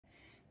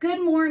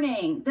Good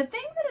morning. The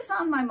thing that is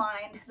on my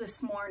mind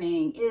this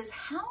morning is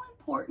how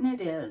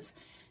important it is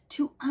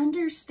to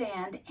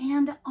understand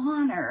and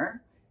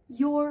honor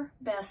your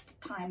best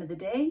time of the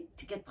day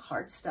to get the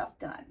hard stuff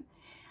done.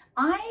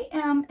 I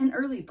am an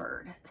early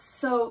bird,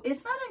 so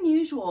it's not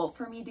unusual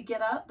for me to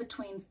get up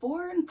between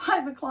 4 and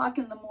 5 o'clock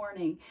in the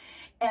morning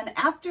and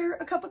after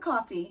a cup of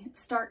coffee,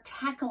 start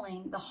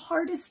tackling the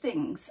hardest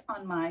things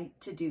on my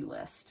to-do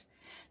list.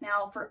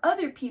 Now, for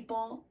other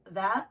people,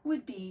 that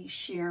would be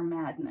sheer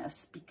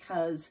madness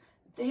because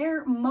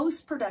their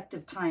most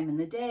productive time in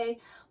the day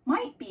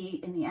might be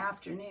in the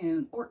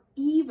afternoon or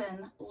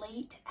even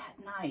late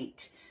at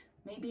night.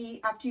 Maybe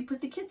after you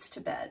put the kids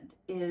to bed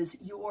is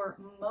your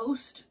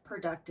most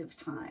productive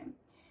time.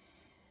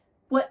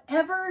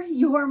 Whatever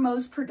your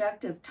most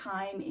productive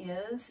time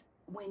is,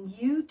 when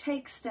you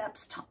take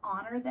steps to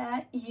honor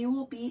that, you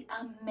will be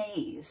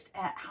amazed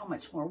at how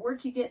much more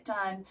work you get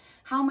done,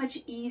 how much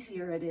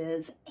easier it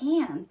is,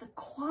 and the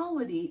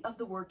quality of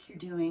the work you're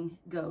doing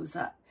goes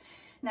up.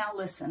 Now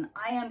listen,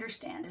 I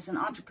understand as an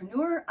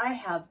entrepreneur, I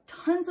have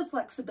tons of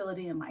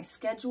flexibility in my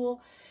schedule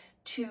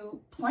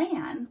to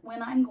plan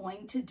when I'm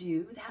going to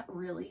do that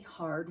really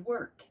hard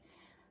work.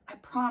 I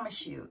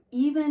promise you,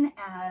 even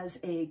as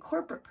a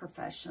corporate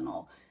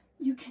professional,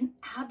 you can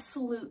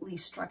absolutely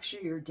structure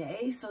your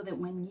day so that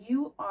when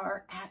you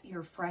are at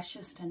your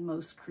freshest and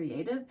most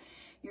creative,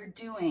 you're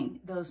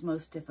doing those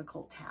most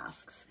difficult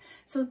tasks.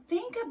 So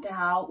think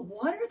about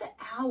what are the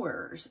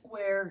hours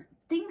where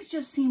things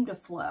just seem to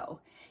flow.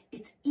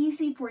 It's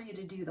easy for you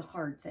to do the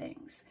hard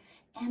things,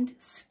 and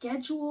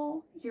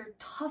schedule your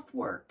tough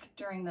work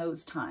during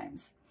those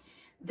times.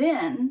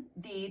 Then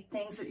the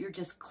things that you're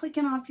just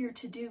clicking off your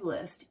to-do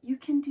list, you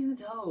can do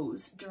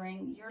those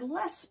during your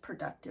less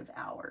productive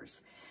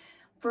hours.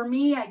 For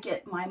me, I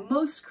get my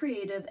most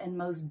creative and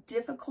most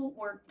difficult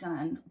work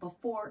done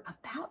before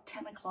about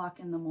 10 o'clock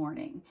in the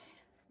morning.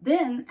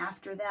 Then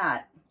after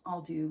that,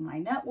 I'll do my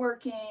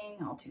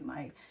networking, I'll do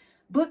my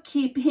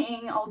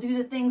bookkeeping, I'll do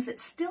the things that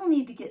still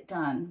need to get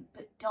done,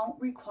 but don't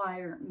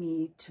require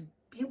me to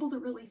be able to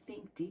really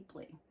think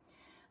deeply.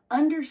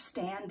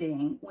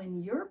 Understanding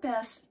when your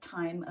best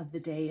time of the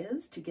day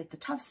is to get the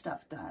tough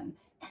stuff done,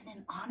 and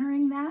then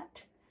honoring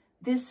that,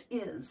 this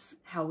is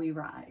how we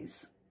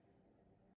rise.